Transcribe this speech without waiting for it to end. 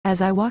As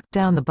I walked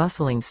down the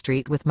bustling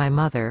street with my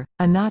mother,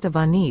 a knot of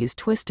unease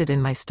twisted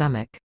in my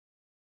stomach.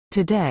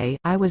 Today,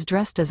 I was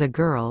dressed as a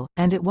girl,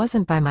 and it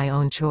wasn't by my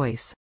own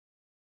choice.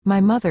 My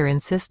mother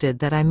insisted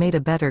that I made a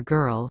better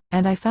girl,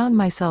 and I found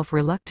myself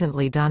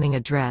reluctantly donning a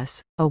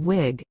dress, a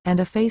wig, and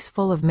a face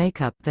full of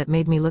makeup that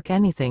made me look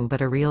anything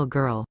but a real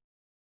girl.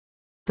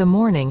 The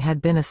morning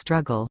had been a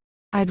struggle.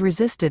 I'd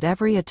resisted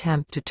every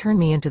attempt to turn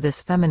me into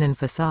this feminine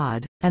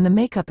facade, and the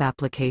makeup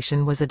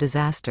application was a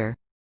disaster.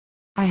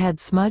 I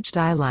had smudged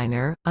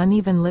eyeliner,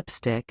 uneven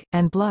lipstick,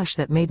 and blush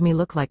that made me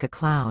look like a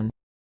clown.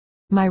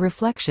 My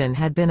reflection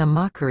had been a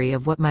mockery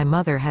of what my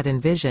mother had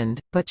envisioned,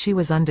 but she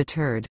was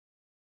undeterred.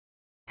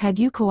 Had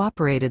you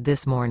cooperated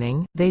this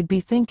morning, they'd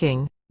be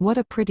thinking, what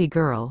a pretty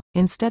girl,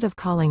 instead of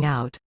calling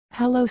out,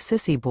 hello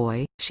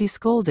Sissyboy, she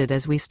scolded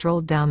as we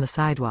strolled down the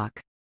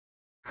sidewalk.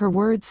 Her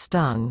words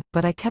stung,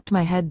 but I kept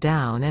my head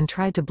down and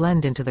tried to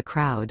blend into the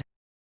crowd.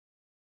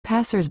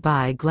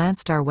 Passers-by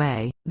glanced our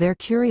way, their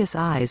curious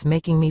eyes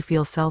making me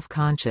feel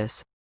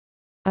self-conscious.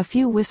 A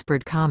few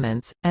whispered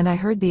comments, and I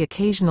heard the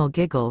occasional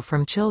giggle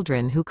from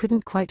children who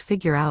couldn't quite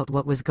figure out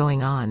what was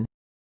going on.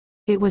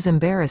 It was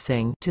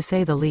embarrassing, to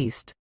say the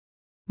least.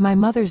 My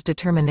mother's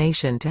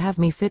determination to have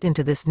me fit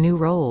into this new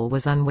role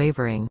was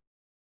unwavering.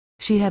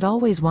 She had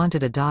always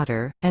wanted a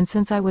daughter, and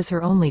since I was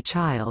her only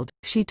child,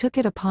 she took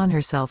it upon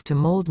herself to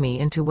mold me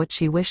into what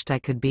she wished I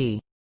could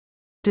be.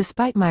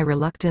 Despite my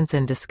reluctance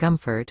and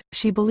discomfort,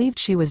 she believed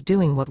she was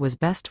doing what was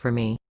best for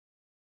me.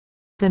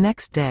 The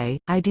next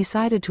day, I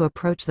decided to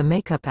approach the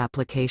makeup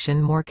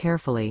application more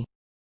carefully.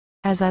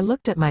 As I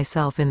looked at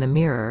myself in the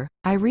mirror,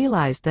 I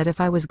realized that if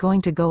I was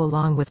going to go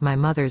along with my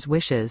mother's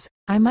wishes,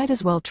 I might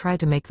as well try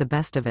to make the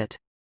best of it.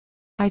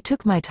 I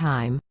took my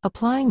time,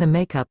 applying the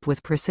makeup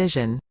with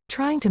precision,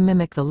 trying to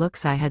mimic the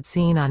looks I had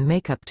seen on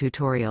makeup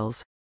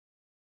tutorials.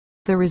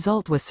 The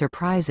result was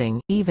surprising,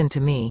 even to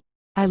me.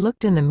 I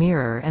looked in the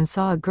mirror and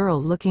saw a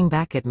girl looking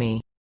back at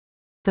me.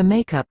 The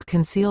makeup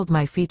concealed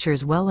my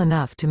features well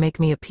enough to make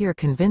me appear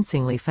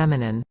convincingly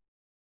feminine.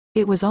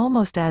 It was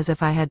almost as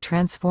if I had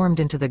transformed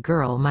into the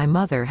girl my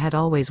mother had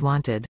always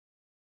wanted.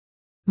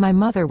 My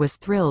mother was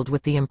thrilled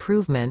with the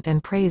improvement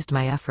and praised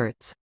my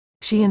efforts.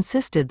 She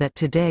insisted that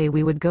today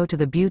we would go to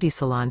the beauty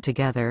salon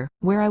together,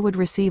 where I would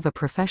receive a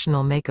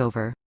professional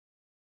makeover.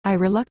 I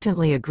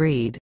reluctantly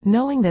agreed,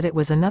 knowing that it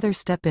was another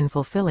step in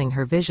fulfilling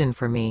her vision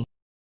for me.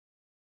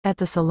 At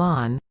the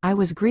salon, I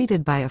was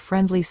greeted by a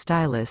friendly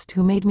stylist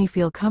who made me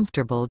feel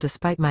comfortable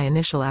despite my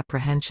initial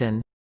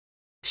apprehension.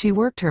 She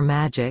worked her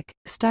magic,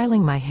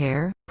 styling my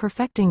hair,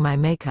 perfecting my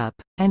makeup,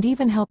 and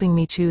even helping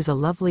me choose a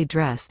lovely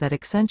dress that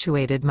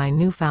accentuated my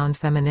newfound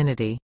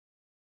femininity.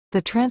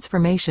 The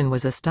transformation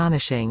was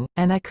astonishing,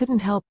 and I couldn't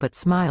help but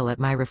smile at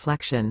my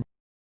reflection.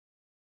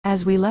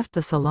 As we left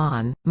the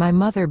salon, my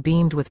mother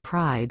beamed with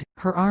pride,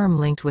 her arm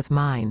linked with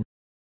mine.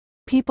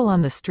 People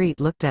on the street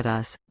looked at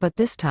us, but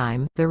this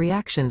time, the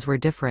reactions were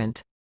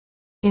different.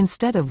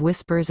 Instead of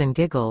whispers and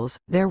giggles,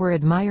 there were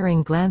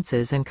admiring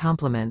glances and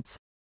compliments.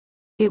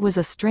 It was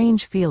a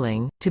strange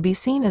feeling, to be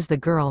seen as the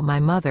girl my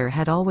mother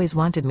had always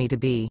wanted me to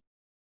be.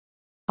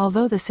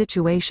 Although the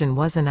situation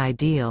wasn't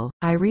ideal,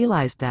 I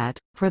realized that,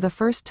 for the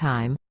first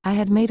time, I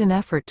had made an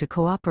effort to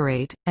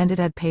cooperate, and it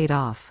had paid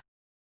off.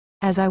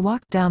 As I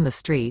walked down the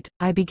street,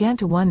 I began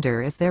to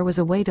wonder if there was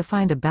a way to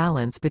find a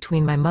balance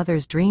between my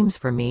mother's dreams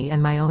for me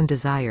and my own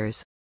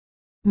desires.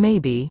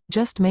 Maybe,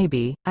 just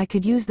maybe, I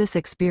could use this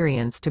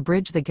experience to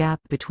bridge the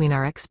gap between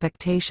our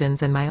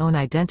expectations and my own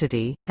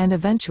identity, and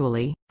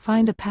eventually,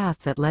 find a path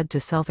that led to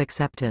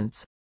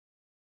self-acceptance.